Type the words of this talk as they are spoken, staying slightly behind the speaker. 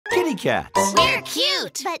kitty cats. We're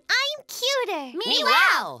cute. But I'm cuter.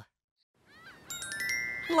 Meow.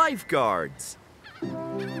 Lifeguards.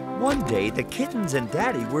 One day, the kittens and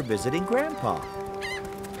Daddy were visiting Grandpa.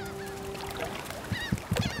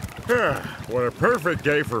 What a perfect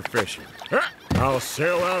day for fishing. I'll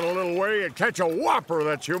sail out a little way and catch a whopper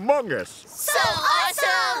that's humongous. So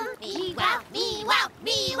awesome! Me-wow, me-wow,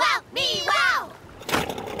 me-wow, me-wow!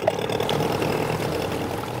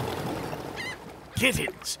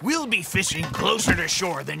 Kittens, we'll be fishing closer to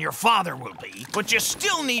shore than your father will be, but you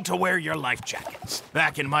still need to wear your life jackets.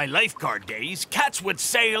 Back in my lifeguard days, cats would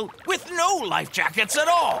sail with no life jackets at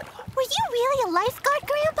all. Were you really a lifeguard,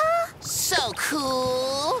 Grandpa? So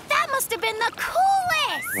cool! That must have been the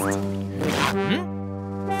coolest!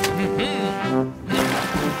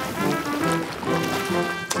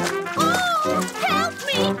 Oh, help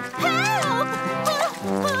me! Help!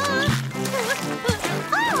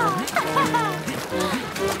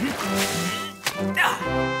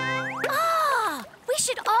 Ah, we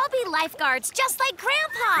should all be lifeguards, just like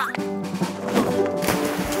Grandpa.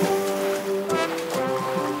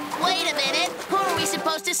 Wait a minute! Who are we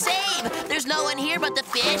supposed to save? There's no one here but the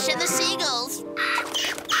fish and the seagulls.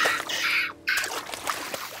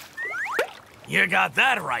 You got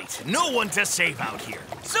that right. No one to save out here.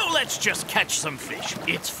 So let's just catch some fish.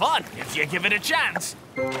 It's fun if you give it a chance.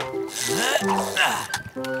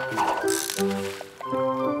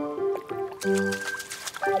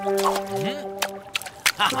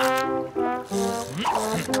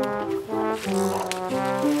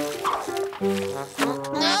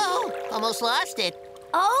 No! Almost lost it.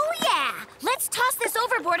 Oh, yeah. Let's toss this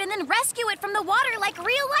overboard and then rescue it from the water like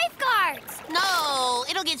real lifeguards. No!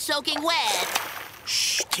 It'll get soaking wet.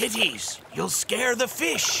 Shh, kitties. You'll scare the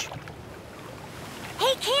fish.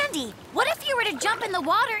 Hey, Candy, what if you were to jump in the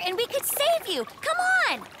water and we could save you? Come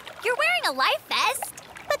on. You're wearing a life vest.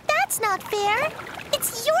 But that's not fair.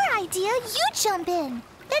 It's your idea. You jump in.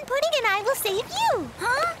 Then Pudding and I will save you.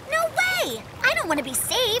 Huh? No way. I don't want to be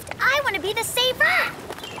saved. I want to be the saver.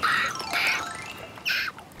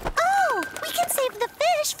 Oh, we can save the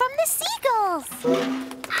fish from the seagulls.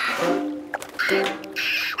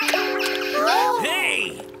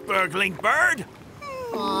 Hey, burgling bird.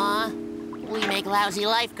 Aw, we make lousy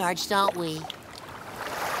lifeguards, don't we?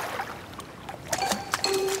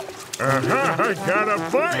 I got a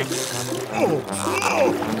bite! Oh,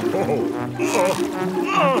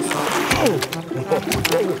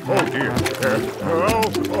 dear.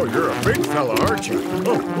 Oh, you're a big fella, aren't you?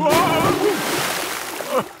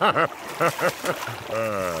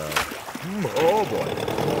 Oh, boy.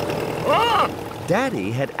 Ah!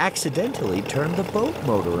 Daddy had accidentally turned the boat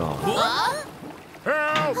motor on. Huh?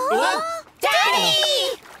 Help! Huh?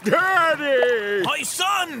 Daddy! Daddy! My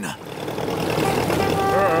son!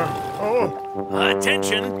 Oh.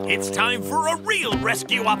 Attention, it's time for a real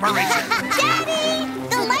rescue operation. Daddy!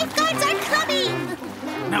 The lifeguards are coming!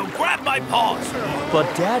 Now grab my paws.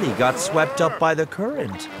 But Daddy got swept up by the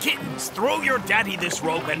current. Kittens, throw your daddy this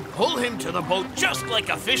rope and pull him to the boat just like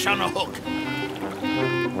a fish on a hook.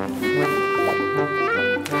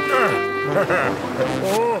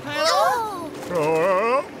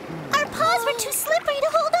 Oh. Our paws were too slippery to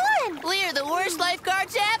hold on. We're the worst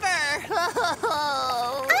lifeguards ever!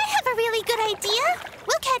 I have a really good idea.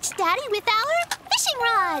 We'll catch Daddy with our fishing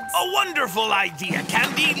rods. A wonderful idea,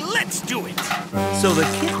 Candy. Let's do it. So the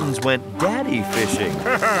kittens went daddy fishing.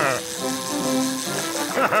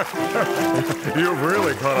 You've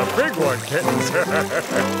really caught a big one, kittens.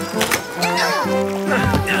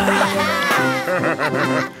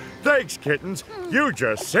 Thanks, kittens. You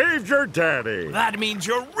just saved your daddy. That means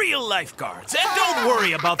you're real lifeguards. And don't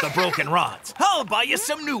worry about the broken rods. I'll buy you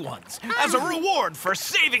some new ones as a reward for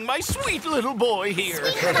saving my sweet little boy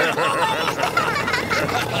here.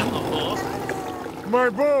 My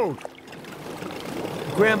boat.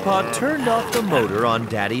 Grandpa turned off the motor on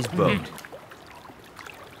Daddy's boat.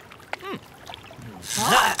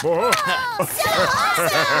 Oh. So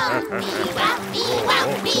awesome!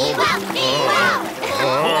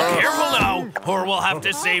 Oh, careful now, or we'll have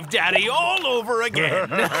to save Daddy all over again.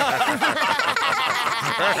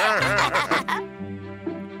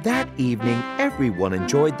 That evening, everyone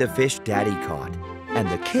enjoyed the fish Daddy caught, and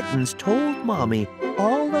the kittens told Mommy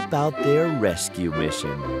all about their rescue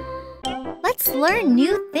mission. Let's learn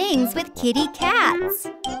new things with kitty cats.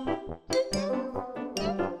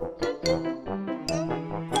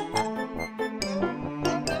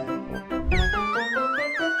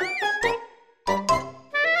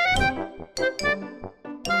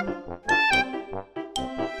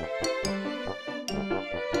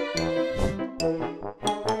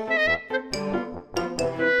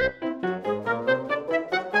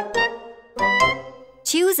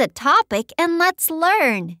 Choose a topic and let's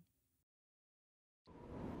learn.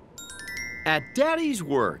 At Daddy's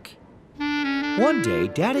work. One day,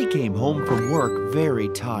 Daddy came home from work very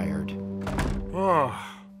tired.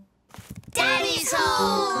 Daddy's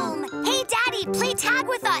home! Hey, Daddy, play tag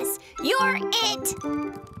with us. You're it.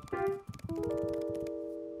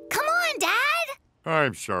 Come on, Dad.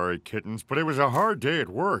 I'm sorry, kittens, but it was a hard day at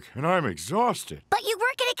work, and I'm exhausted. But you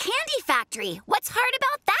work at a candy factory. What's hard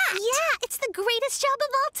about that? Yeah, it's the greatest job of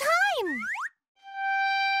all time.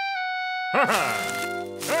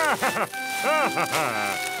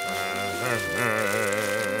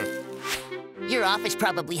 Your office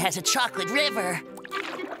probably has a chocolate river.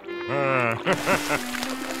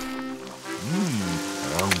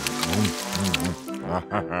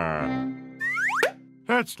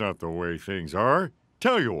 That's not the way things are.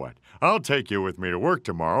 Tell you what, I'll take you with me to work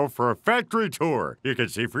tomorrow for a factory tour. You can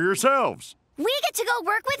see for yourselves. We get to go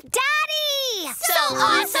work with Daddy! So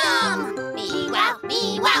awesome! Me-wow,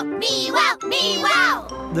 me-wow, me-wow,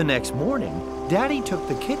 me-wow! The next morning, Daddy took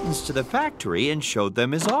the kittens to the factory and showed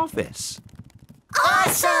them his office.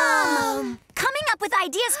 Awesome! Coming up with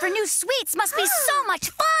ideas for new sweets must be so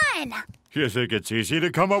much fun! You think it's easy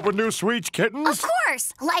to come up with new sweets, kittens? Of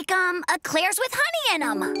course! Like, eclairs with honey in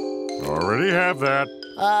them. Already have that.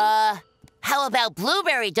 How about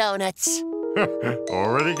blueberry donuts?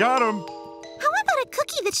 Already got them. How about a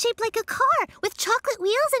cookie that's shaped like a car with chocolate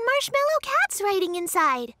wheels and marshmallow cats riding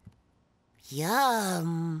inside?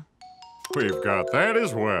 Yum. We've got that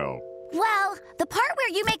as well. Well, the part where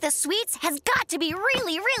you make the sweets has got to be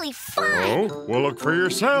really, really fun. Oh, well, look for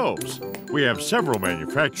yourselves. We have several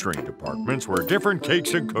manufacturing departments where different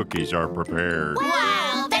cakes and cookies are prepared.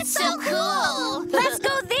 Wow, that's so cool! Let's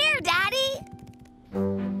go there, Daddy!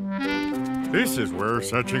 This is where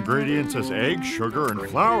such ingredients as egg, sugar, and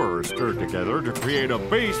flour are stirred together to create a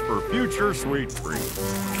base for future sweet treats.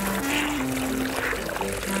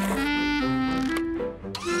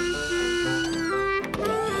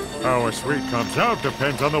 How a sweet comes out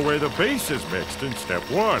depends on the way the base is mixed in step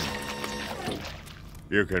 1.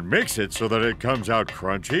 You can mix it so that it comes out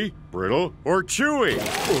crunchy, brittle, or chewy.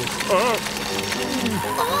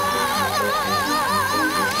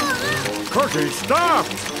 Cookie, stop!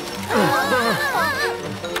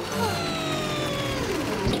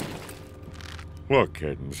 Look,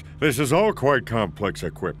 kittens, this is all quite complex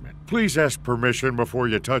equipment. Please ask permission before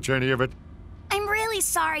you touch any of it. I'm really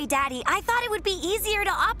sorry, Daddy. I thought it would be easier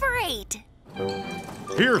to operate.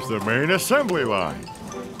 Here's the main assembly line.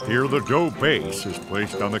 Here the dough base is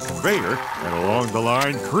placed on the conveyor, and along the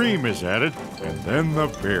line cream is added, and then the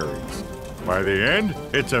berries. By the end,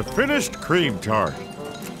 it's a finished cream tart.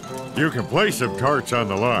 You can place some tarts on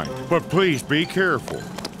the line, but please be careful.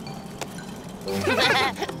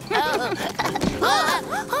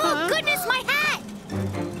 Oh, goodness, my hat!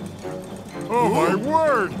 Oh, my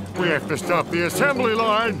word! We have to stop the assembly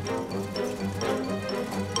line.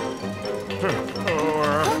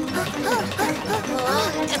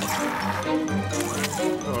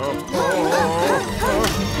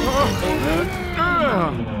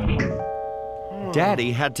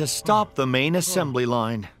 Daddy had to stop the main assembly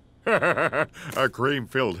line. A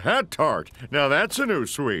cream-filled hat tart. Now that's a new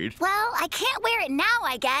sweet. Well, I can't wear it now,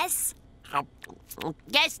 I guess.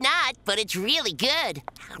 Guess not, but it's really good.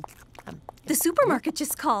 The supermarket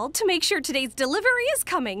just called to make sure today's delivery is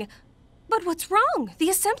coming. But what's wrong? The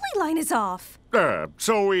assembly line is off.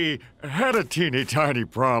 So we had a teeny tiny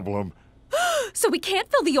problem. So we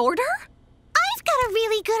can't fill the order? I've got a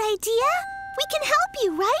really good idea. We can help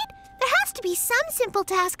you, right? There has to be some simple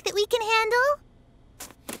task that we can handle.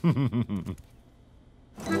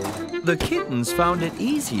 The kittens found it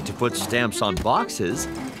easy to put stamps on boxes.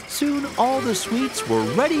 Soon all the sweets were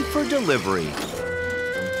ready for delivery.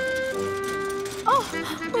 Oh,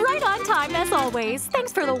 right on time as always.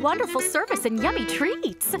 Thanks for the wonderful service and yummy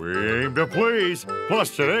treats. We aim to please. Plus,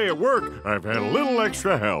 today at work, I've had a little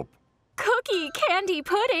extra help. Cookie candy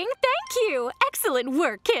pudding, thank you. Excellent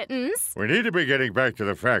work, kittens. We need to be getting back to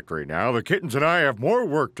the factory now. The kittens and I have more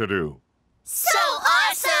work to do. So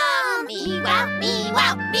awesome! Me-wow,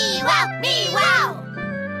 me-wow, me-wow, me-wow!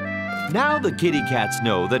 Now the kitty cats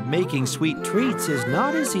know that making sweet treats is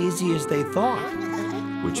not as easy as they thought,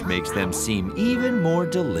 which makes them seem even more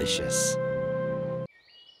delicious.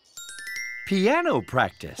 Piano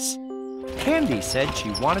practice. Candy said she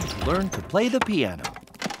wanted to learn to play the piano.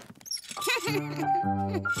 Great!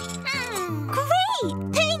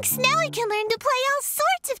 Thanks! Now I can learn to play all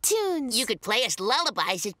sorts of tunes. You could play us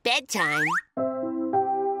lullabies at bedtime.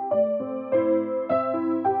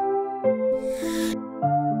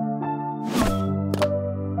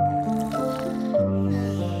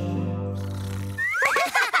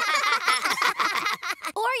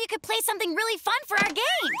 really fun for our games.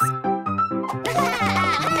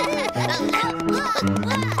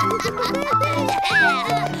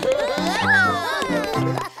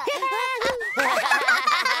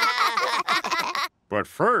 But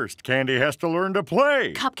first, Candy has to learn to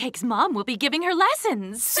play. Cupcake's mom will be giving her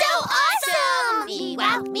lessons. So awesome!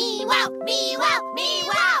 Me-wow, me-wow, me-wow,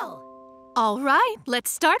 me-wow! All right, let's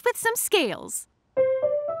start with some scales.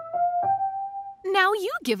 Now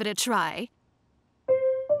you give it a try.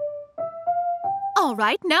 All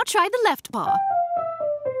right, now try the left paw.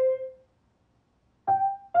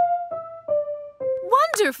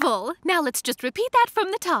 Wonderful! Now let's just repeat that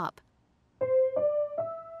from the top.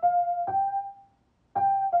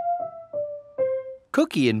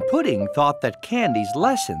 Cookie and Pudding thought that Candy's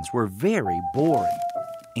lessons were very boring.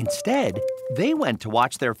 Instead, they went to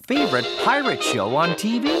watch their favorite pirate show on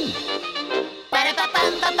TV.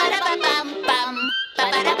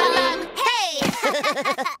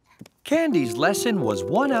 Hey! Candy's lesson was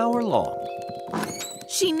 1 hour long.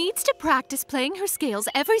 She needs to practice playing her scales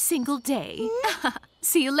every single day.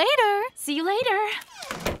 See you later. See you later.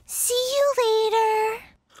 See you later.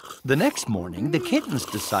 The next morning, the kittens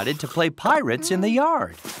decided to play pirates in the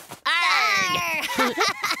yard.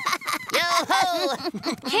 Yo-ho!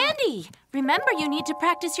 Candy, remember you need to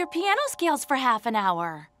practice your piano scales for half an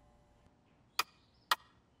hour.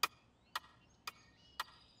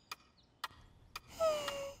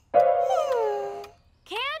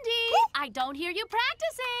 Candy, I don't hear you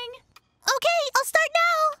practicing. Okay, I'll start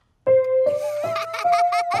now.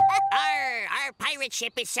 Our pirate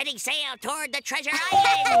ship is setting sail toward the treasure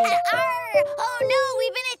island. Oh no,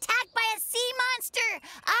 we've been attacked by a sea monster.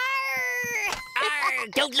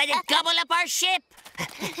 Don't let it gobble up our ship. I'm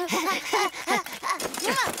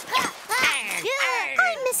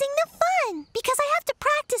missing the fun because I have to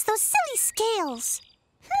practice those silly scales.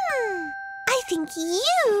 I think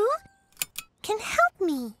you can help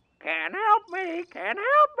me. Can help me, can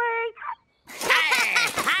help me.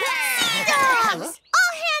 Sea dogs!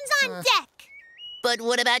 All hands on deck. But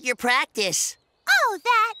what about your practice? Oh,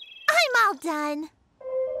 that. I'm all done.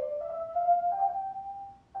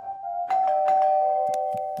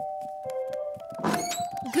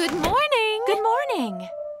 Good morning. Good morning.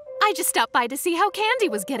 I just stopped by to see how Candy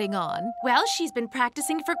was getting on. Well, she's been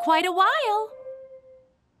practicing for quite a while.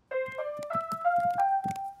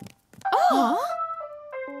 Oh!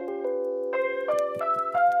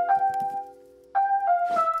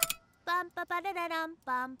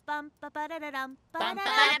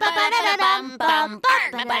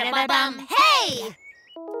 Hey!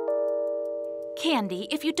 Candy,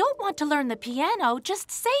 if you don't want to learn the piano,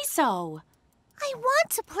 just say so. I want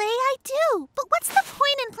to play, I do. But what's the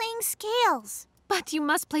point in playing scales? But you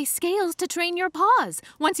must play scales to train your paws.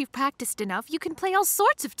 Once you've practiced enough, you can play all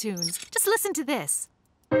sorts of tunes. Just listen to this.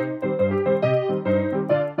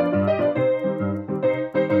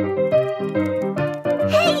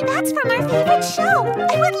 Hey, that's from our favorite show.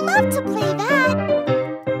 I would love to play that.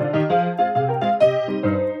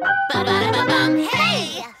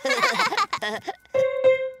 Hey!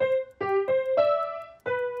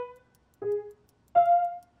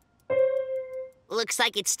 Looks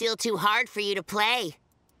like it's still too hard for you to play.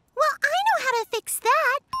 Well, I know how to fix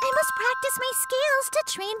that. I must practice my scales to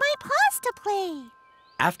train my paws to play.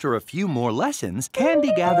 After a few more lessons,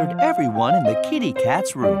 Candy gathered everyone in the kitty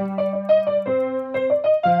cat's room.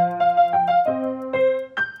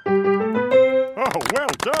 Oh,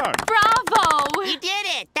 well done. Bravo! You did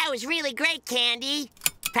it! That was really great, Candy.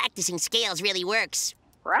 Practicing scales really works.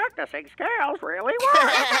 Practicing scales really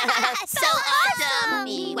works. So awesome!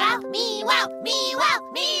 Me-wow, me-wow,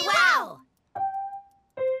 me-wow, me-wow!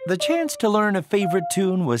 The chance to learn a favorite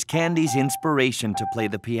tune was Candy's inspiration to play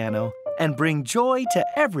the piano and bring joy to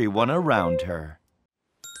everyone around her.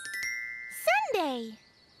 Sunday.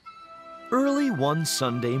 Early one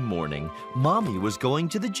Sunday morning, Mommy was going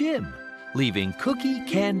to the gym, leaving Cookie,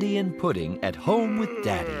 Candy, and Pudding at home with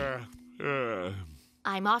Daddy.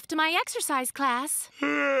 I'm off to my exercise class.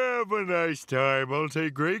 Have a nice time. I'll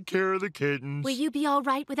take great care of the kittens. Will you be all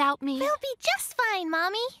right without me? We'll be just fine,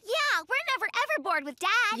 Mommy. Yeah, we're never ever bored with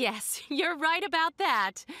Dad. Yes, you're right about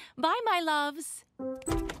that. Bye, my loves.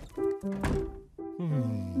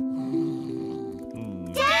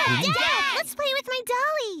 Dad! Let's play with my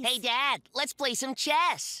dollies. Hey, Dad, let's play some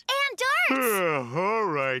chess. And darts. All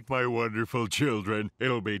right, my wonderful children.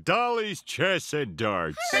 It'll be dollies, chess, and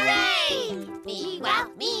darts. Hooray! Me-wow,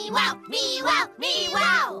 me-wow, me-wow,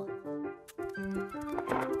 me-wow!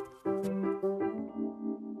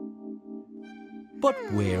 But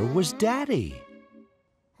where was Daddy?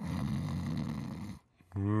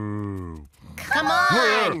 Come on!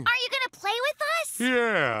 Are you gonna play with us?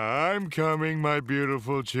 Yeah, I'm coming, my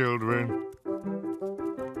beautiful children.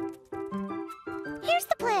 Here's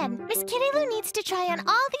the plan. Miss Kitty Lou needs to try on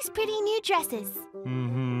all these pretty new dresses.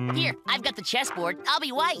 Here, I've got the chessboard. I'll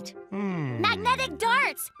be white. Magnetic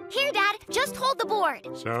darts! Here, Dad, just hold the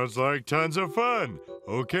board. Sounds like tons of fun.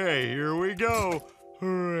 Okay, here we go.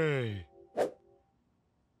 Hooray.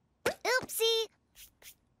 Oopsie.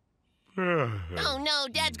 Oh no,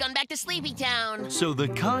 Dad's gone back to Sleepy Town. So the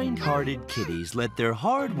kind-hearted kitties let their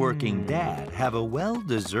hard-working dad have a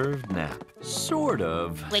well-deserved nap. Sort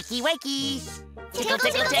of. Wakey, wakey. Tickle,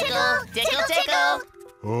 tickle, tickle. Tickle, tickle.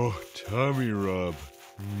 Oh, tummy rub.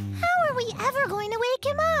 How are we ever going to wake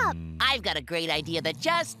him up? I've got a great idea that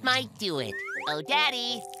just might do it. Oh,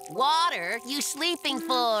 Daddy, water you sleeping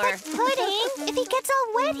for? But Pudding, if he gets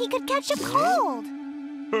all wet, he could catch a cold.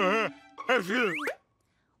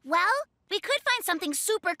 Well, we could find something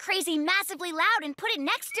super crazy, massively loud and put it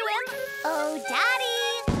next to him. Oh,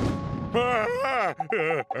 Daddy! But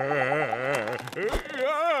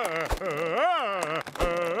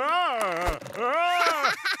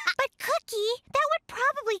Cookie, that would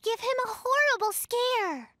probably give him a horrible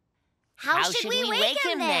scare. How should we wake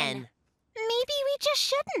him then? Maybe we just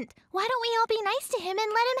shouldn't. Why don't we all be nice to him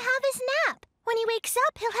and let him have his nap? When he wakes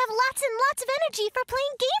up, he'll have lots and lots of energy for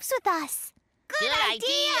playing games with us. Good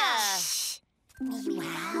idea. Shh.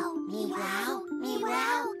 Meow, meow,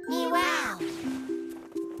 meow, meow.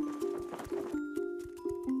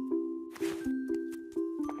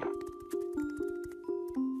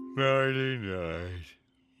 Nighty-night.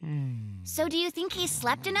 So do you think he's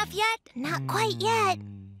slept enough yet? Not quite yet.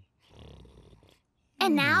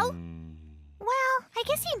 And now? Well, I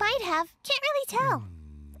guess he might have. Can't really tell.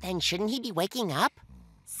 Then shouldn't he be waking up?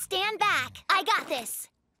 Stand back. I got this.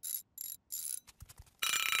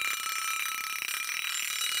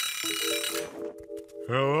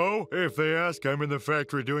 Hello? If they ask, I'm in the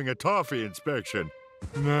factory doing a toffee inspection.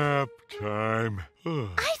 Nap time.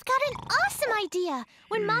 I've got an awesome idea.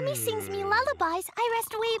 When Mommy sings me lullabies, I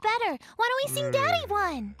rest way better. Why don't we sing Daddy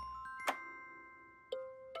one?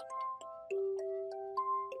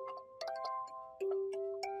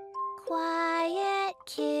 Quiet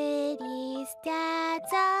kitties,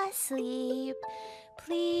 Dad's asleep.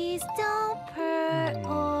 Please don't purr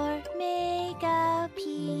or make a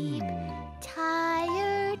peep.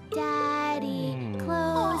 Tired Daddy,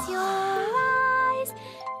 close your eyes.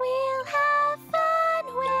 We'll have fun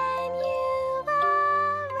when you arise.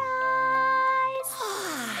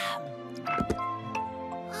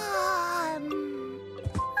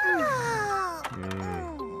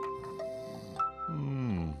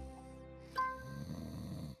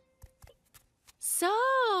 So,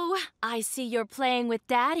 I see your playing with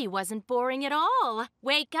Daddy wasn't boring at all.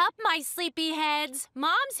 Wake up, my sleepyheads.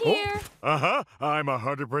 Mom's here. I'm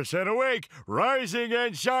 100% awake, rising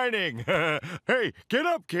and shining. Hey, get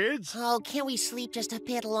up, kids. Oh, can't we sleep just a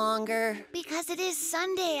bit longer? Because it is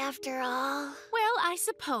Sunday after all. Well, I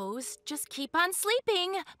suppose. Just keep on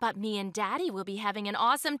sleeping. But me and Daddy will be having an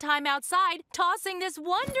awesome time outside, tossing this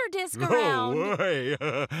wonder disc around. No way.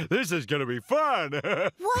 This is gonna be fun.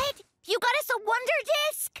 What? You got us a wonder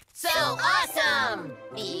disc? So awesome!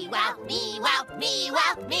 Me-wow, me-wow,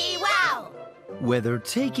 me-wow, me-wow! Whether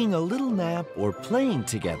taking a little nap or playing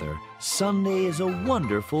together, Sunday is a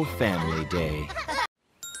wonderful family day.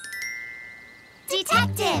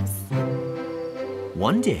 Detectives!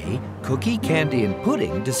 One day, Cookie, Candy, and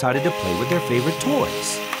Pudding decided to play with their favorite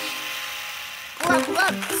toys. Glub,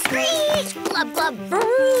 glub, screech! Glub, glub,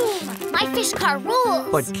 vroom! My fish car rules!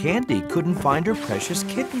 But Candy couldn't find her precious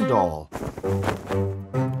kitten doll.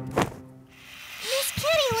 Miss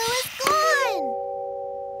Kitty Lou is gone!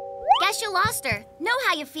 Guess you lost her. Know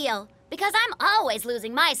how you feel. Because I'm always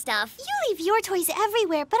losing my stuff. You leave your toys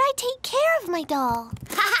everywhere, but I take care of my doll.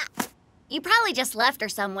 Haha! You probably just left her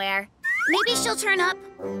somewhere. Maybe she'll turn up,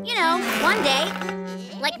 you know, one day.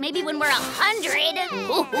 Like maybe when we're 100.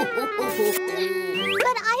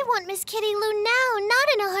 But I want Miss Kitty Lou now, not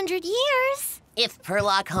in 100 years. If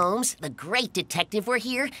Sherlock Holmes, the great detective, were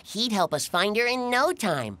here, he'd help us find her in no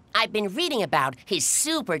time. I've been reading about his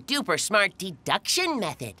super-duper smart deduction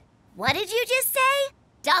method. What did you just say?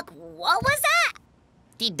 Duck, what was that?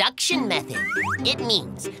 Deduction method. It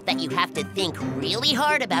means that you have to think really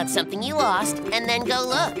hard about something you lost and then go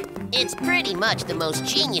look. It's pretty much the most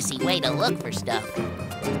genius-y way to look for stuff.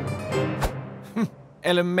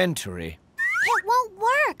 Elementary. It won't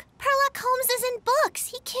work. Sherlock Holmes is in books.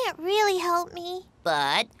 He can't really help me.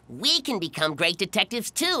 But we can become great detectives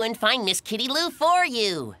too and find Miss Kitty Lou for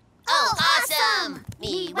you. Oh, awesome!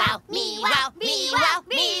 Me-wow, me-wow, me-wow,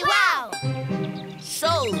 me-wow!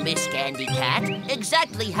 So, Miss Candy Cat,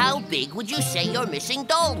 exactly how big would you say your missing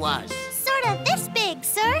doll was? Sort of this big,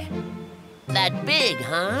 sir. That big,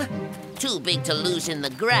 huh? Too big to lose in the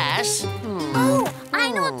grass. Oh, I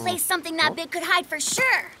know a place something that big could hide for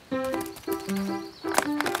sure.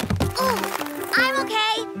 Oh, I'm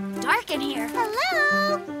okay. Dark in here.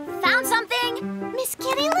 Hello? Found something? Miss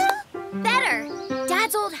Kitty Lou? Better.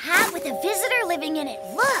 Dad's old hat with a visitor living in it.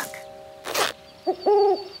 Look.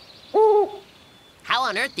 How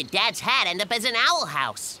on earth did Dad's hat end up as an owl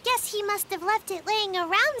house? Guess he must have left it laying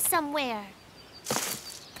around somewhere.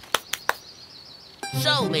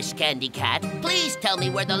 So, Miss Candy Cat, please tell me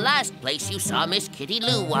where the last place you saw Miss Kitty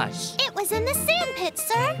Lou was. It was in the sand pit,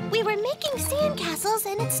 sir. We were making sand castles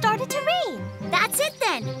and it started to rain. That's it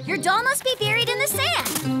then. Your doll must be buried in the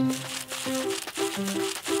sand.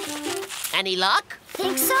 Any luck?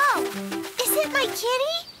 Think so. Is it my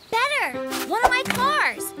kitty? Better. One of my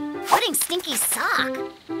cars. Pudding stinky sock.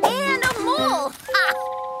 And a mole. Ah.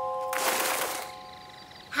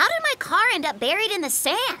 How did my car end up buried in the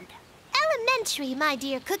sand? Elementary, my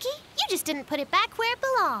dear Cookie. You just didn't put it back where it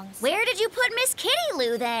belongs. Where did you put Miss Kitty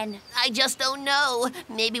Lou, then? I just don't know.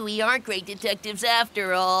 Maybe we aren't great detectives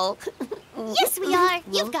after all. Yes, we are.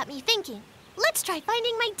 You've got me thinking. Let's try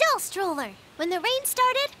finding my doll stroller. When the rain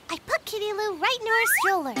started, I put Kitty Lou right near her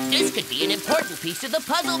stroller. This could be an important piece of the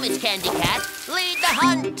puzzle, Miss Candy Cat. Lead the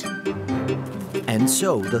hunt. And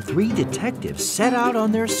so the three detectives set out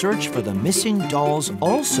on their search for the missing doll's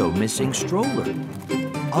also missing stroller.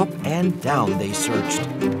 Up and down they searched.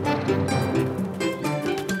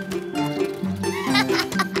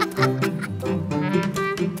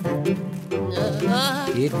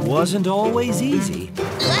 It wasn't always easy,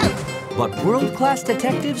 but world-class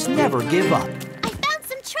detectives never give up. I found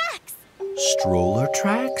some tracks. Stroller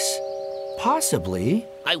tracks? Possibly.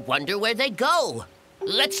 I wonder where they go.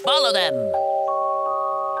 Let's follow them.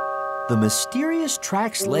 The mysterious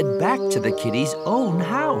tracks led back to the kitty's own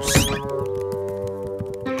house.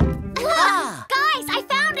 Guys, I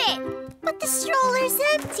found it! But the stroller's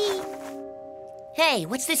empty. Hey,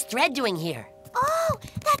 what's this thread doing here? Oh,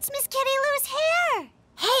 that's Miss Kitty Lou's hair.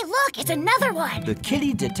 Hey, look, it's another one. The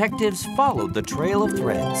kitty detectives followed the trail of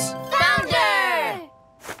threads. Found her!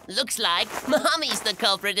 Looks like Mommy's the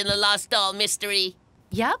culprit in the lost doll mystery.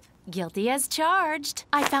 Yup, guilty as charged.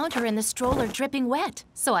 I found her in the stroller dripping wet,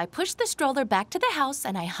 so I pushed the stroller back to the house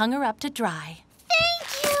and I hung her up to dry.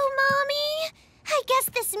 Thank you, Mommy. I guess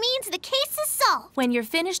this means the case is solved. When you're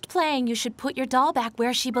finished playing, you should put your doll back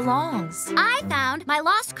where she belongs. I found my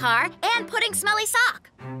lost car and Pudding Smelly Sock.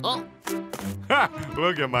 Oh, Ha!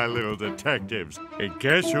 Look at my little detectives. And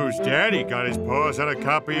guess whose daddy got his paws on a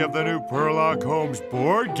copy of the new Sherlock Holmes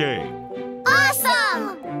board game?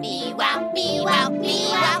 Awesome! me-wow, me-wow,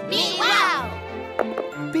 me-wow, me-wow.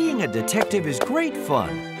 Being a detective is great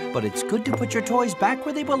fun, but it's good to put your toys back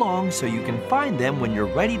where they belong so you can find them when you're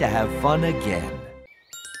ready to have fun again.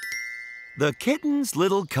 The kitten's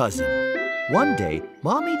little cousin. One day,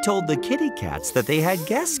 Mommy told the kitty cats that they had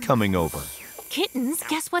guests coming over. Kittens,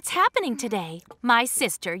 guess what's happening today? My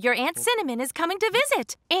sister, your Aunt Cinnamon, is coming to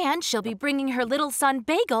visit. And she'll be bringing her little son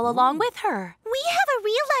Bagel along with her. We have a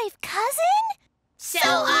real-life cousin? So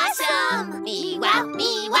awesome! Me-wow,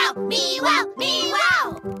 me-wow, me-wow,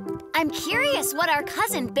 me-wow. I'm curious what our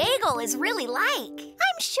cousin Bagel is really like.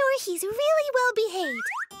 I'm sure he's really well behaved.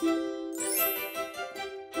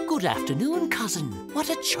 Good afternoon, cousin. What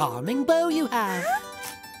a charming bow you have.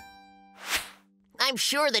 I'm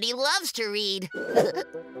sure that he loves to read.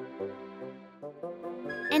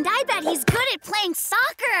 And I bet he's good at playing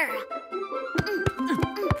soccer.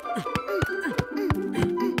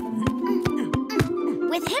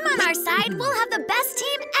 With him on our side, we'll have the best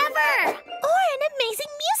team ever! Or an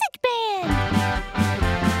amazing music band!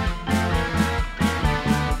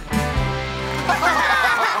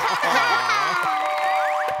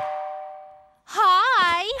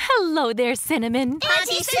 Hi! Hello there, Cinnamon.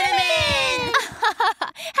 Auntie Cinnamon!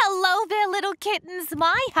 Hello there, little kittens.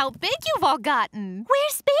 My, how big you've all gotten.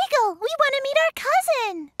 Where's Bagel? We want to meet our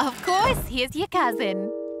cousin! Of course, here's your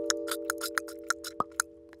cousin.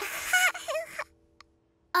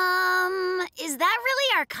 Is that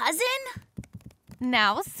really our cousin?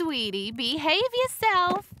 Now, sweetie, behave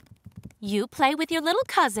yourself. You play with your little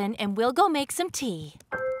cousin, and we'll go make some tea.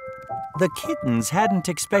 The kittens hadn't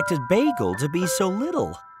expected Bagel to be so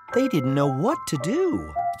little. They didn't know what to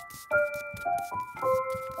do.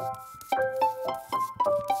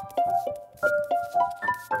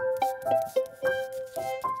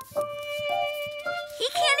 He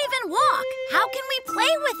can't even walk. How can we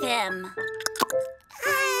play with him?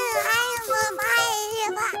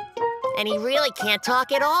 And he really can't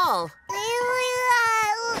talk at all.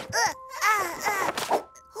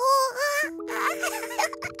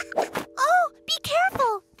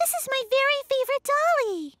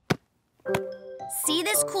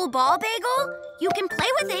 ball, Bagel. You can play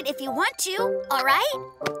with it if you want to, all right?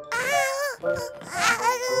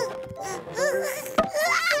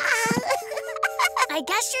 I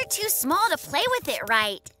guess you're too small to play with it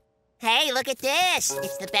right. Hey, look at this.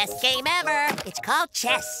 It's the best game ever. It's called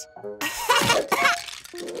chess. Not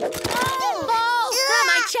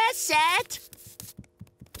my chess set.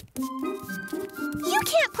 You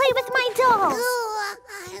can't play with my dolls.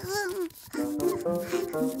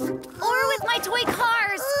 Or with my toy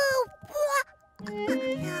cars.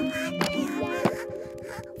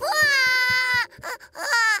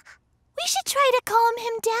 We should try to calm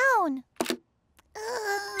him down.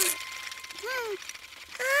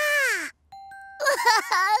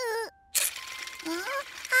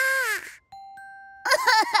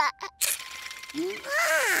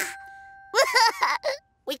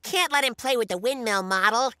 We can't let him play with the windmill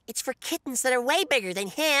model. It's for kittens that are way bigger than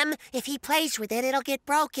him. If he plays with it, it'll get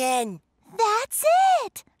broken. That's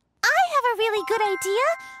it. I have a really good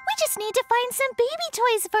idea. We just need to find some baby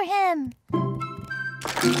toys for him.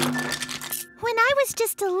 When I was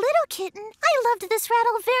just a little kitten, I loved this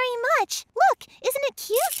rattle very much. Look, isn't it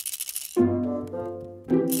cute?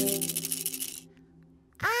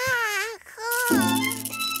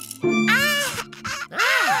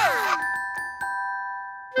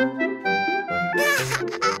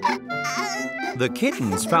 The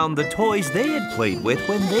kittens found the toys they had played with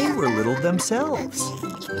when they were little themselves.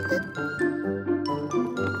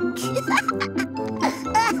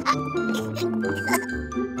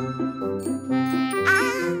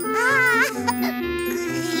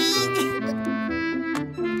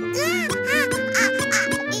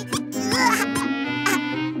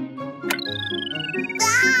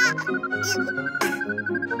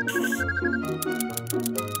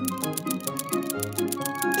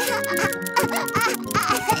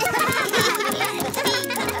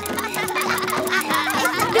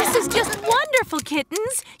 This is just wonderful,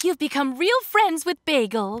 kittens. You've become real friends with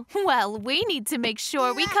Bagel. Well, we need to make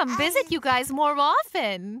sure we come visit you guys more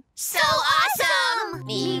often. So awesome!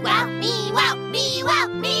 Me-wow, me-wow, me-wow,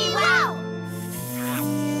 me-wow!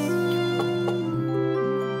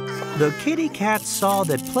 The kitty cat saw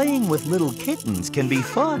that playing with little kittens can be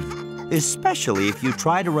fun, especially if you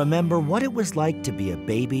try to remember what it was like to be a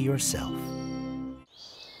baby yourself.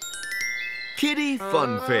 Kitty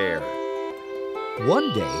Fun Fair.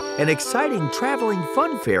 One day, an exciting traveling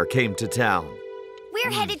fun fair came to town.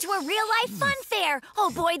 We're headed to a real-life fun fair.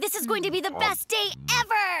 Oh, boy, this is going to be the best day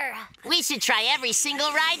ever. We should try every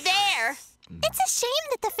single ride there. It's a shame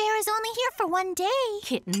that the fair is only here for one day.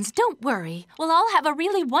 Kittens, don't worry. We'll all have a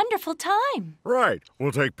really wonderful time. Right.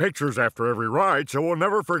 We'll take pictures after every ride so we'll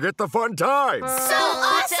never forget the fun times. So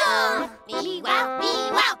awesome! Me-wow,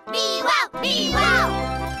 me-wow, me-wow, me-wow!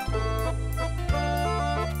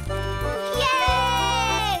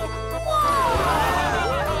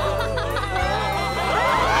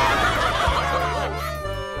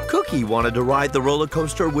 Cookie wanted to ride the roller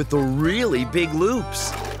coaster with the really big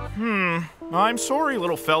loops. I'm sorry,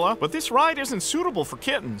 little fella, but this ride isn't suitable for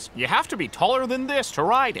kittens. You have to be taller than this to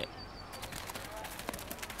ride it.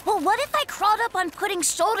 Well, what if I crawled up on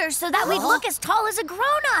Pudding's shoulders so that we'd look as tall as a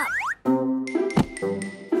grown-up?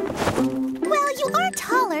 Well, you are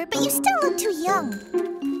taller, but you still look too young.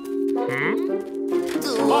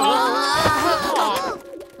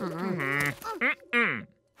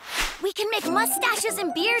 We can make mustaches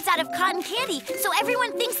and beards out of cotton candy so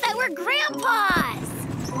everyone thinks that we're grandpas.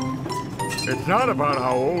 It's not about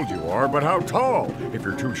how old you are, but how tall. If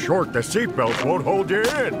you're too short, the seatbelts won't hold you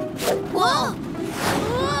in. Whoa!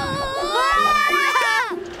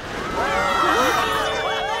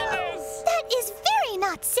 That is very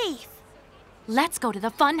not safe. Let's go to the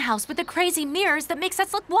fun house with the crazy mirrors that makes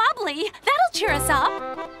us look wobbly. That'll cheer us up.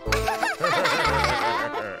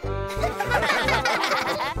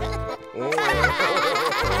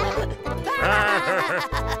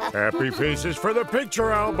 Happy faces for the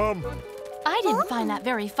picture album. I didn't find that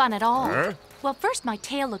very fun at all. Huh? Well, first my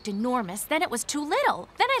tail looked enormous, then it was too little.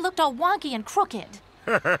 Then I looked all wonky and crooked.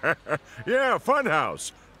 Yeah, fun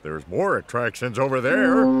house. There's more attractions over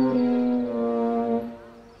there.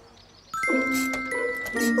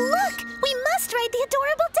 Look, we must ride the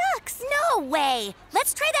adorable ducks. No way.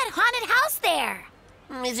 Let's try that haunted house there.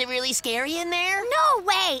 Is it really scary in there? No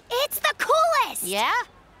way. It's the coolest. Yeah?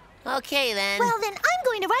 Okay, then. Well, then I'm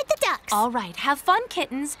going to ride the ducks. All right, have fun,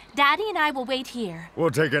 kittens. Daddy and I will wait here.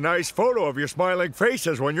 We'll take a nice photo of your smiling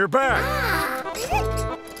faces when you're back.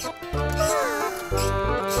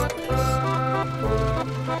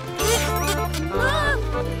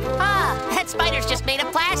 That spider's just made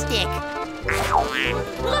of plastic.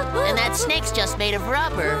 And that snake's just made of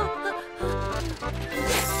rubber.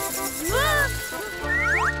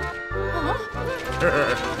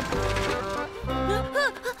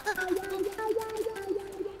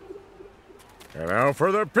 And now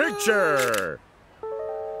for the picture.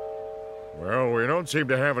 Well, we don't seem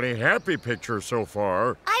to have any happy pictures so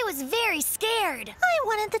far. I was very scared. I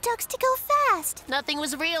wanted the ducks to go fast. Nothing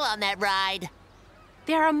was real on that ride.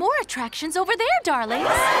 There are more attractions over there, darlings.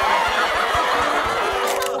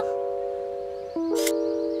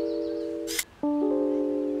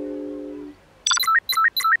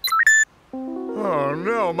 Oh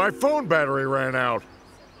no, my phone battery ran out.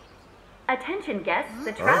 Attention guests,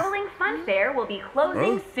 the traveling fun fair will be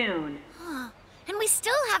closing soon. And we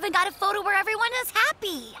still haven't got a photo where everyone is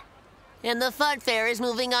happy. And the fun fair is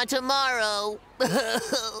moving on tomorrow. I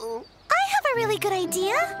have a really good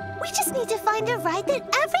idea. We just need to find a ride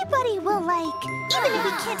that everybody will like, even if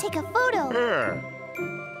we can't take a photo.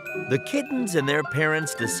 The kittens and their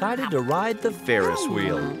parents decided to ride the Ferris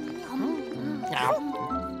wheel.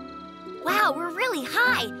 Wow, we're really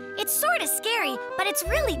high. It's sort of scary, but it's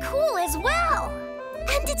really cool as well.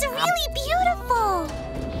 And it's really beautiful.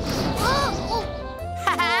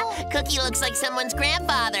 Cookie looks like someone's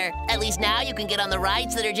grandfather. At least now you can get on the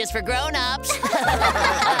rides that are just for grown-ups.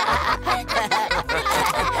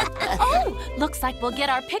 Oh, looks like we'll get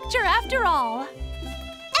our picture after all.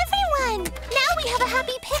 Everyone, now we have a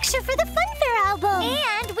happy picture for the Fun Fair album.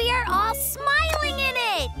 And we are all smiling in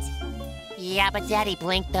it. Yeah, but Daddy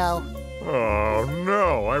blinked, though. Oh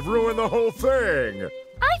no, I've ruined the whole thing.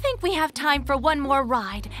 I think we have time for one more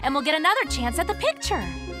ride, and we'll get another chance at the picture.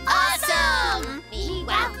 Awesome! Me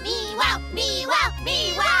wow, me wow, me wow,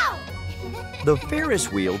 me wow! The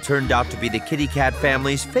Ferris wheel turned out to be the kitty cat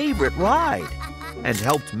family's favorite ride and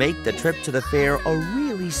helped make the trip to the fair a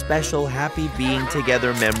really special happy being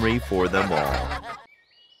together memory for them all.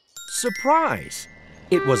 Surprise!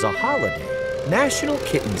 It was a holiday, National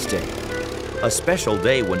Kittens Day. A special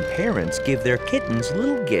day when parents give their kittens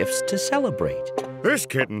little gifts to celebrate. This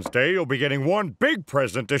Kittens Day, you'll be getting one big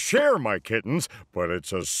present to share, my kittens, but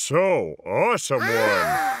it's a so awesome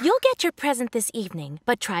one. You'll get your present this evening,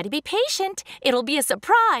 but try to be patient. It'll be a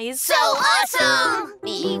surprise. So awesome!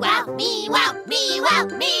 Me wow, me wow, me wow,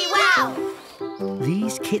 me wow!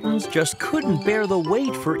 These kittens just couldn't bear the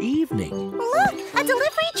wait for evening. Look, a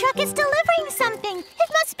delivery truck is delivering something.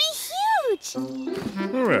 It must be huge.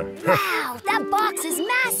 Wow, that box is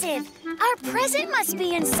massive. Our present must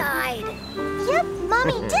be inside. Yep,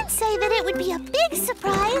 Mommy did say that it would be a big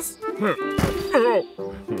surprise.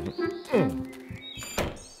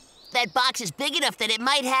 That box is big enough that it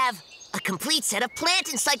might have a complete set of plant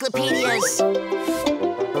encyclopedias.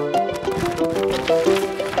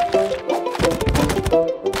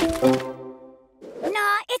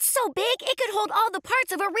 Nah, it's so big it could hold all the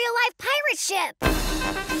parts of a real-life pirate ship.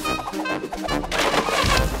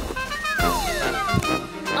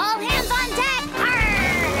 All hands on deck!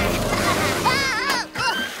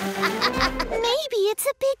 Maybe it's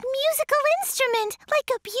a big musical instrument, like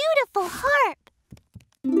a beautiful harp.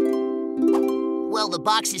 Well, the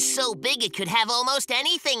box is so big it could have almost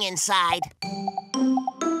anything inside.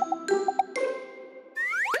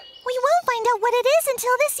 We won't find out what it is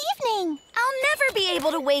until this evening. I'll never be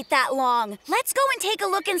able to wait that long. Let's go and take a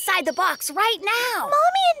look inside the box right now.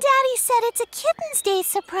 Mommy and Daddy said it's a Kittens Day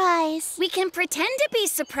surprise. We can pretend to be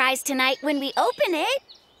surprised tonight when we open it.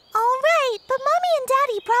 All right, but Mommy and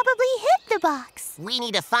Daddy probably hid the box. We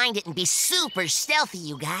need to find it and be super stealthy,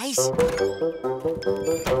 you guys.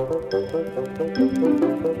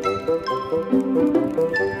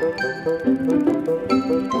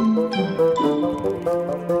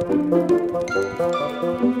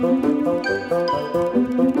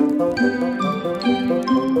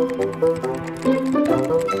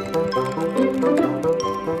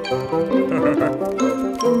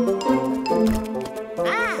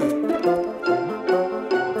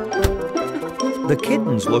 The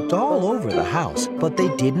kittens looked all over the house, but they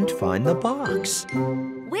didn't find the box.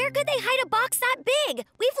 Where could they hide a box that big?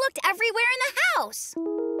 We've looked everywhere in the house.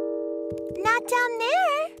 Not down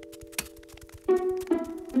there.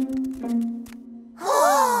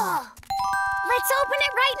 Let's open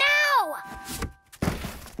it right now.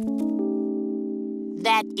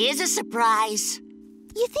 That is a surprise.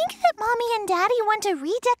 You think that Mommy and Daddy want to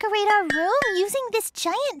redecorate our room using this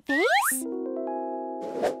giant vase?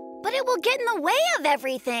 But it will get in the way of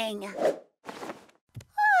everything.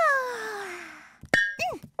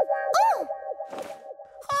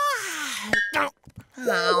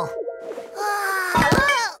 Oh.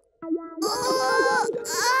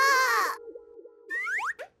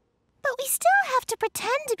 But we still have to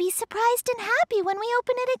pretend to be surprised and happy when we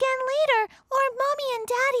open it again later, or Mommy and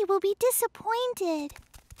Daddy will be disappointed.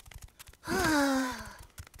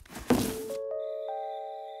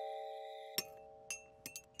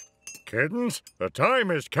 kittens. The time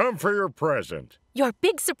has come for your present. Your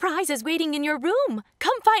big surprise is waiting in your room.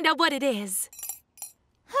 Come find out what it is.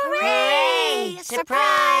 Hooray!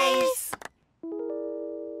 Surprise!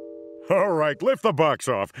 All right, lift the box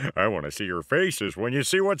off. I want to see your faces when you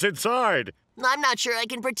see what's inside. I'm not sure I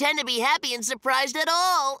can pretend to be happy and surprised at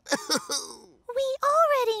all. We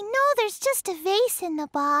already know there's just a vase in the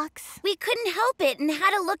box. We couldn't help it and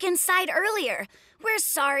had to look inside earlier. We're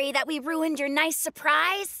sorry that we ruined your nice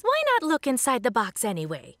surprise. Why not look inside the box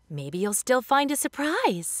anyway? Maybe you'll still find a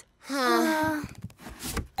surprise. Whoa!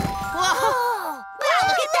 Wow,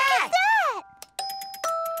 look at that!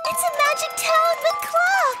 It's a magic town with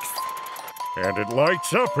clocks! And it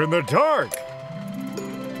lights up in the dark.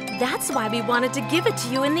 That's why we wanted to give it to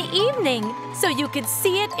you in the evening, so you could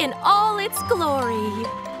see it in all its glory.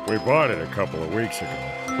 We bought it a couple of weeks ago.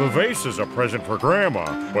 The vase is a present for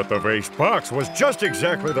Grandma, but the vase box was just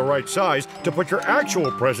exactly the right size to put your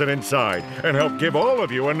actual present inside and help give all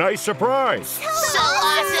of you a nice surprise. So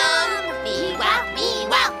awesome! Me wow, me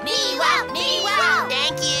wow, me wow, me wow!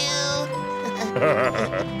 Thank you!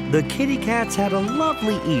 The kitty cats had a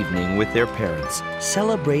lovely evening with their parents,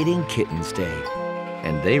 celebrating Kitten's Day.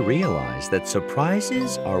 And they realized that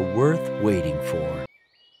surprises are worth waiting for.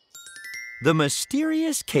 The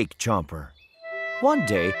mysterious cake chomper. One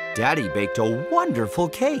day, Daddy baked a wonderful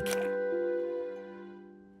cake.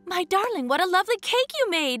 My darling, what a lovely cake you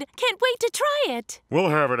made. Can't wait to try it. We'll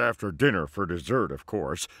have it after dinner for dessert, of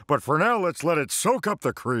course. But for now, let's let it soak up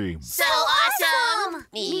the cream. So awesome!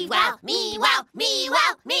 Me wow, me wow, me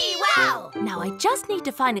wow, me wow! Now I just need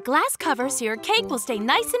to find a glass cover so your cake will stay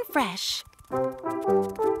nice and fresh.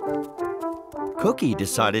 Cookie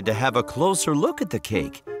decided to have a closer look at the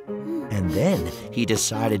cake. And then he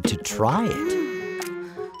decided to try it.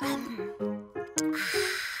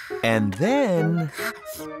 And then...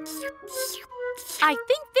 I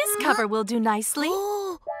think this cover will do nicely.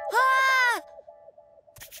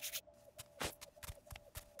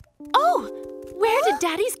 Oh, where did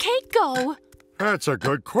Daddy's cake go? That's a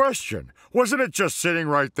good question. Wasn't it just sitting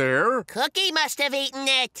right there? Cookie must have eaten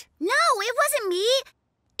it. No, it wasn't me.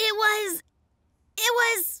 It was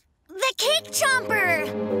the cake chomper.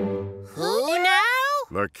 Who now?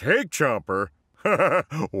 The cake chomper?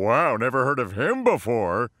 Wow, never heard of him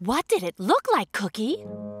before. What did it look like, Cookie?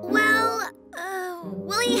 Well,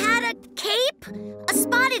 he had a cape, a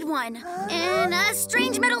spotted one, and a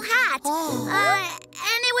strange metal hat.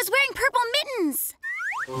 And it was wearing purple mittens.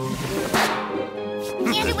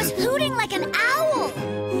 And it was hooting like an owl.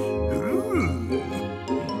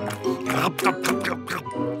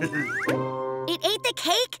 It ate the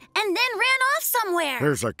cake and then ran off somewhere.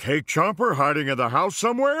 There's a cake chomper hiding in the house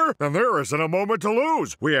somewhere? Then there isn't a moment to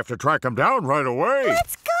lose. We have to track him down right away.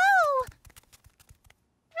 Let's go!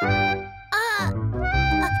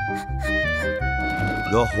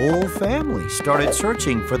 The whole family started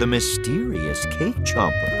searching for the mysterious cake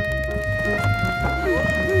chomper.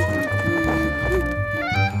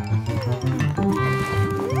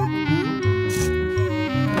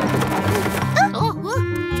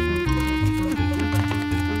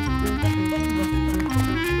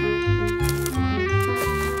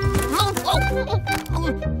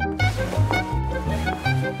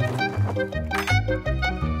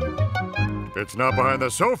 It's not behind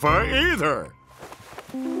the sofa either.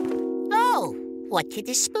 Oh, what could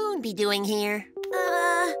the spoon be doing here?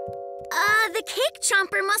 The cake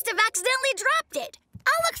chomper must have accidentally dropped it.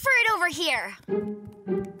 I'll look for it over here.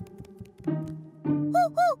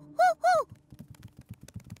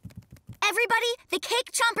 Everybody, the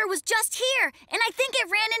cake chomper was just here, and I think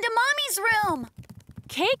it ran into Mommy's room.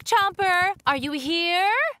 Cake chomper, are you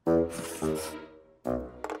here?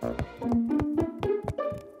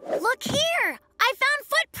 Look here! I found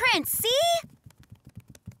footprints, see?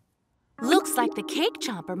 Looks like the cake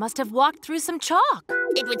chomper must have walked through some chalk.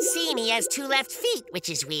 It would seem he has 2 left feet, which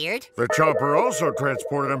is weird. The chomper also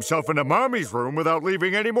transported himself into Mommy's room without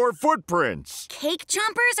leaving any more footprints. Cake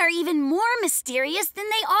chompers are even more mysterious than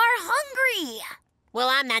they are hungry. Well,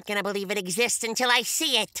 I'm not gonna believe it exists until I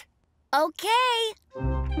see it. Okay.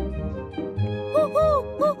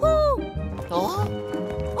 Woohoo! Woohoo! Oh?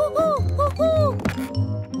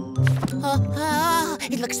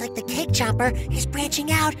 It looks like the cake chomper is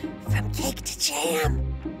branching out from cake to jam.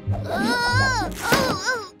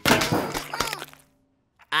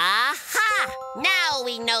 Aha! Now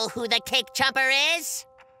we know who the cake chomper is.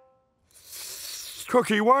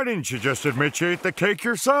 Cookie, why didn't you just admit you ate the cake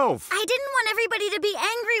yourself? I didn't want everybody to be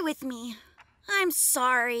angry with me. I'm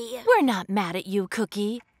sorry. We're not mad at you,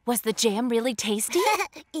 Cookie. Was the jam really tasty?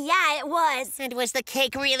 Yeah, it was. And was the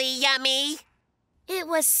cake really yummy? It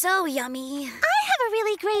was so yummy. I have a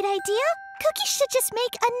really great idea. Cookie should just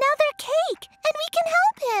make another cake, and we can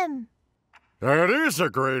help him. That is a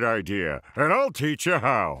great idea, and I'll teach you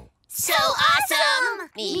how. So awesome!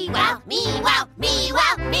 Me wow, me wow, me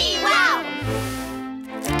wow, me wow!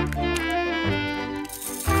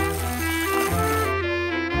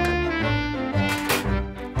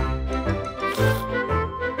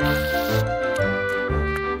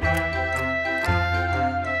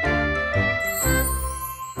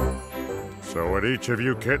 So would each of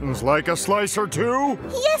you kittens like a slice or two?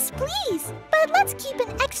 Yes, please. But let's keep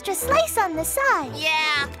an extra slice on the side.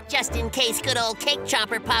 Yeah, just in case good old cake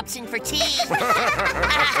chopper pops in for tea.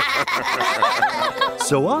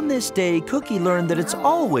 So on this day, Cookie learned that it's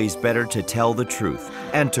always better to tell the truth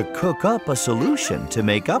and to cook up a solution to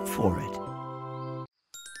make up for it.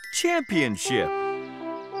 Championship.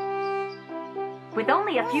 With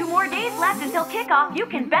only a few more days left until kickoff, you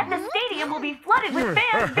can bet the stadium will be flooded with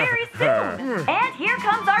fans very soon. And here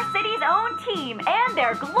comes our city's own team and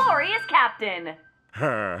their glorious captain.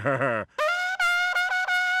 Are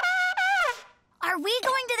we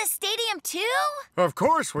going to the stadium too? Of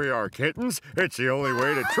course we are, kittens. It's the only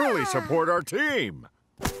way to truly support our team.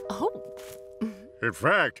 Oh. In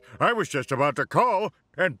fact, I was just about to call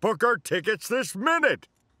and book our tickets this minute.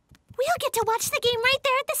 We'll get to watch the game right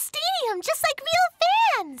there at the stadium, just like real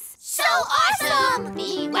fans. So awesome!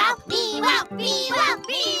 Me wow, me wow, me wow,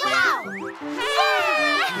 me wow!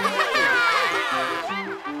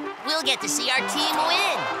 We'll get to see our team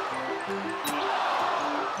win.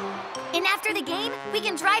 And after the game, we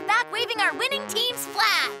can drive back waving our winning team's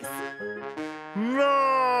flags. No!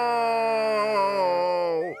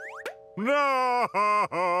 No!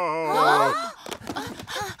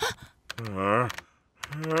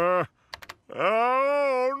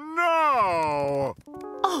 Oh, no!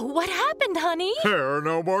 Oh, what happened, honey? There are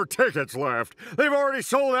no more tickets left. They've already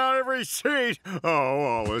sold out every seat. Oh,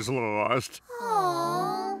 all is lost.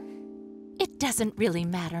 Aww. It doesn't really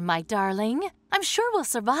matter, my darling. I'm sure we'll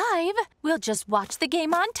survive. We'll just watch the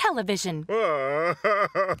game on television.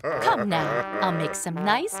 Come now, I'll make some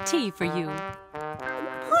nice tea for you.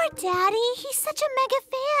 Poor Daddy. He's such a mega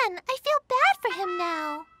fan. I feel bad for him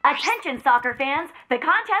now. Attention, soccer fans! The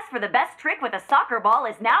contest for the best trick with a soccer ball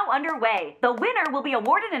is now underway. The winner will be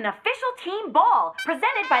awarded an official team ball,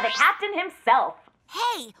 presented by the captain himself.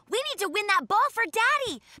 Hey, we need to win that ball for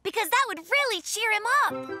Daddy, because that would really cheer him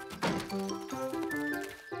up.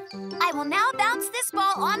 I will now bounce this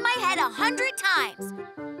ball on my head 100 times.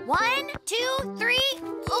 1, 2, 3,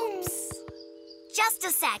 oops. Just a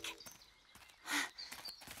sec.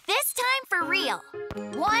 This time for real.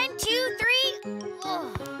 1, 2, 3.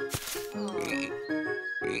 Oh.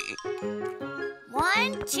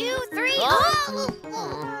 1, 2, 3. Oh.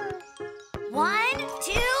 1,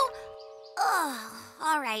 2. Oh.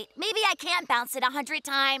 All right, maybe I can't bounce it 100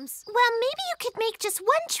 times. Well, maybe you could make just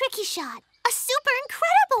one tricky shot. A super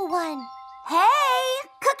incredible one. Hey,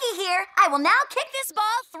 Cookie here. I will now kick this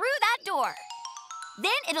ball through that door.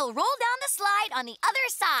 Then it'll roll down the slide on the other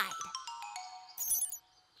side.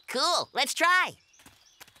 Cool, let's try.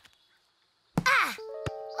 Ah!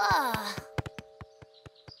 Oh.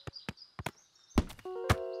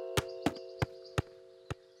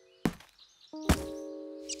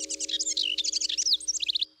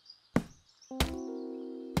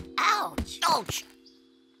 Ouch! Ouch!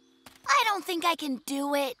 I don't think I can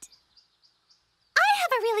do it. I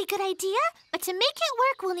have a really good idea, but to make it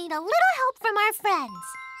work, we'll need a little help from our friends.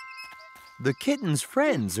 The kittens'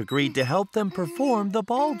 friends agreed to help them perform the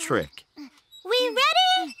ball trick. We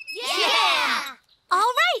ready? Yeah! All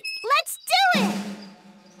right, let's do it!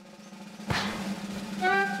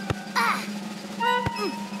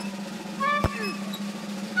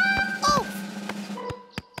 Oh!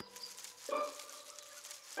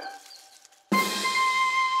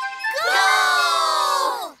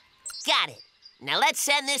 Goal! Got it. Now let's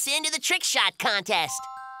send this into the trick shot contest.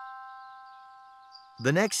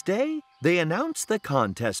 The next day, they announced the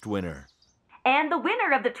contest winner. And the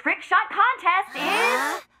winner of the trick shot contest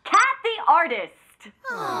is Cat the Artist.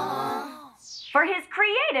 For his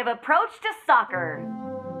creative approach to soccer.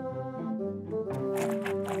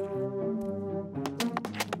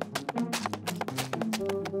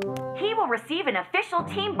 He will receive an official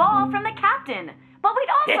team ball from the captain. But we'd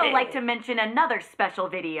also like to mention another special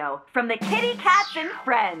video from the Kitty Cats and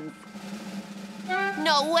Friends.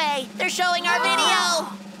 No way! They're showing our video!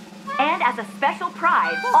 And as a special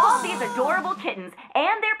prize, all these adorable kittens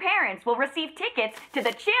and their parents will receive tickets to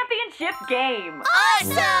the championship game.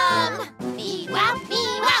 Awesome! Me wow,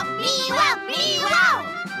 me wow, me wow, me wow!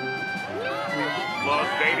 The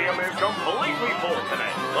stadium is completely full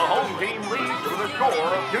today. The home team leads with a score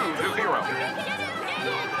of 2-0.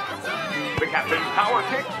 The captain's power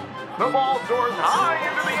kick. The ball soars high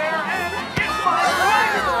into the air and it flies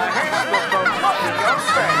right into the hands of the lucky young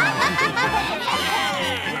fans.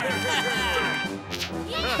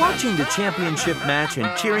 Watching the championship match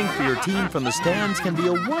and cheering for your team from the stands can be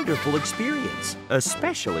a wonderful experience,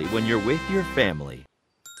 especially when you're with your family.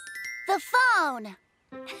 The phone.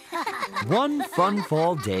 One fun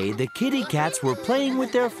fall day, the kitty cats were playing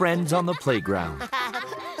with their friends on the playground.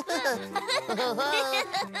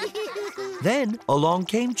 Then along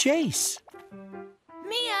came Chase.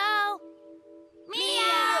 Meow.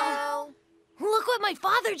 Meow. Look what my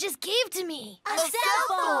father just gave to me. A cell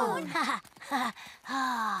phone.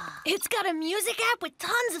 It's got a music app with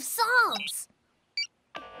tons of songs.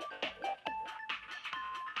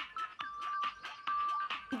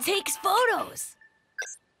 It takes photos.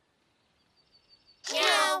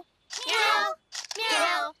 Meow. Meow.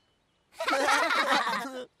 Meow.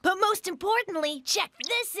 But most importantly, check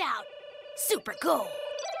this out. Super cool.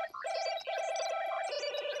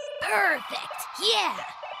 Perfect. Yeah.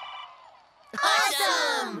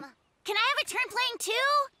 Awesome! Can I have a turn playing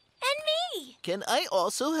too? And me. Can I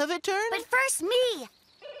also have a turn? But first me.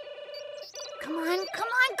 Come on,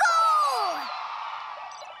 go!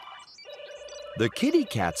 The kitty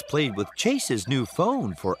cats played with Chase's new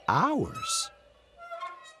phone for hours.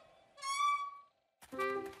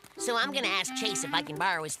 So I'm gonna ask Chase if I can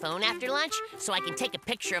borrow his phone after lunch so I can take a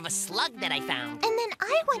picture of a slug that I found. And then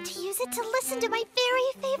I want to use it to listen to my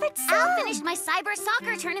very favorite song. I'll finish my cyber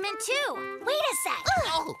soccer tournament too. Wait a sec.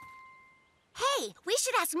 Oh! Hey, we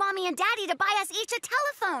should ask Mommy and Daddy to buy us each a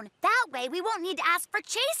telephone. That way we won't need to ask for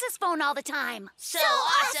Chase's phone all the time. So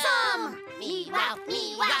awesome! Me-wow,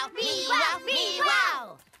 me-wow, me-wow,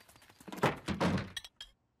 me-wow!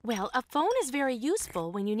 Well, a phone is very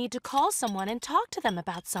useful when you need to call someone and talk to them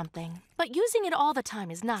about something. But using it all the time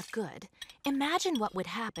is not good. Imagine what would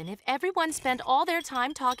happen if everyone spent all their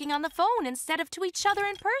time talking on the phone instead of to each other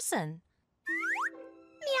in person.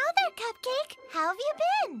 Meow there, Cupcake. How have you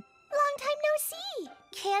been? Long time no see.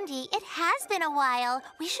 Candy, it has been a while.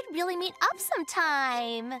 We should really meet up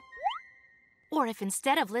sometime. Or if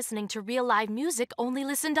instead of listening to real live music, only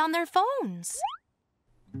listened on their phones.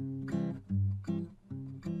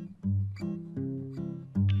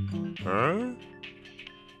 Huh?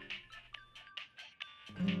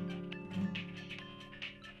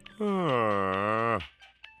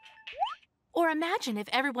 Or imagine if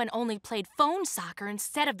everyone only played phone soccer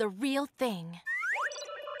instead of the real thing.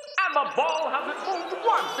 And the ball hasn't moved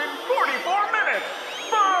once in 44 minutes!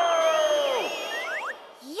 Boo!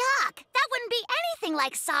 Yuck! That wouldn't be anything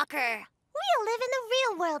like soccer. We'll live in the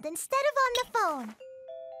real world instead of on the phone.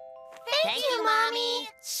 Thank you, Mommy.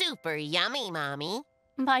 Super yummy, Mommy.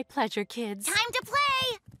 My pleasure, kids. Time to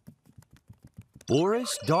play!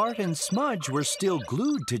 Boris, Dart, and Smudge were still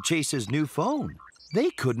glued to Chase's new phone.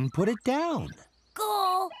 They couldn't put it down.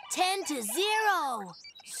 Goal 10-0.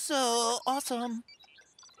 So awesome.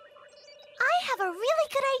 I have a really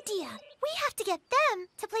good idea. We have to get them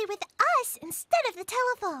to play with us instead of the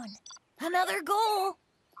telephone. Another goal.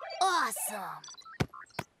 Awesome.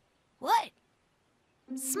 What?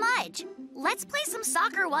 Smudge, let's play some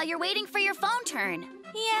soccer while you're waiting for your phone turn.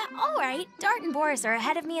 Yeah, all right. Dart and Boris are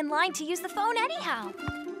ahead of me in line to use the phone anyhow.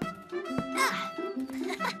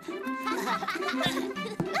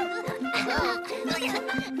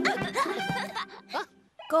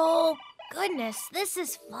 Goal. Goodness, this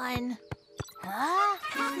is fun.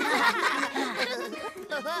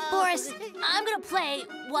 Boris, I'm gonna play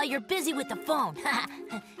while you're busy with the phone.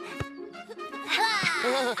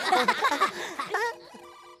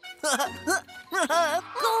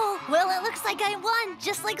 Goal! Well, it looks like I won,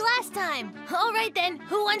 just like last time. All right, then.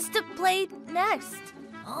 Who wants to play next?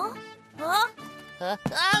 Huh? Goal!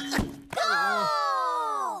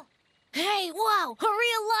 Hey, wow! A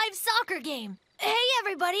real live soccer game. Hey,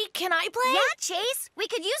 everybody, can I play? Yeah, Chase. We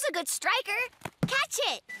could use a good striker. Catch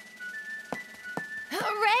it.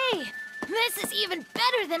 Hooray! This is even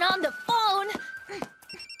better than on the phone.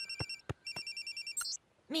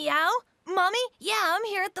 Meow? Mommy? Yeah, I'm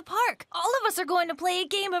here at the park. All of us are going to play a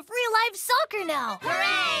game of real-life soccer now.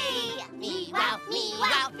 Hooray! Me-wow,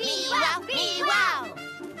 me-wow, me-wow, me-wow!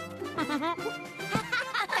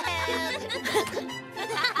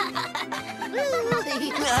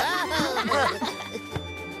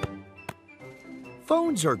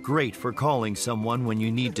 Phones are great for calling someone when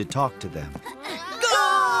you need to talk to them.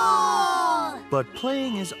 Goal! But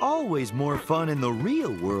playing is always more fun in the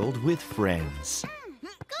real world with friends.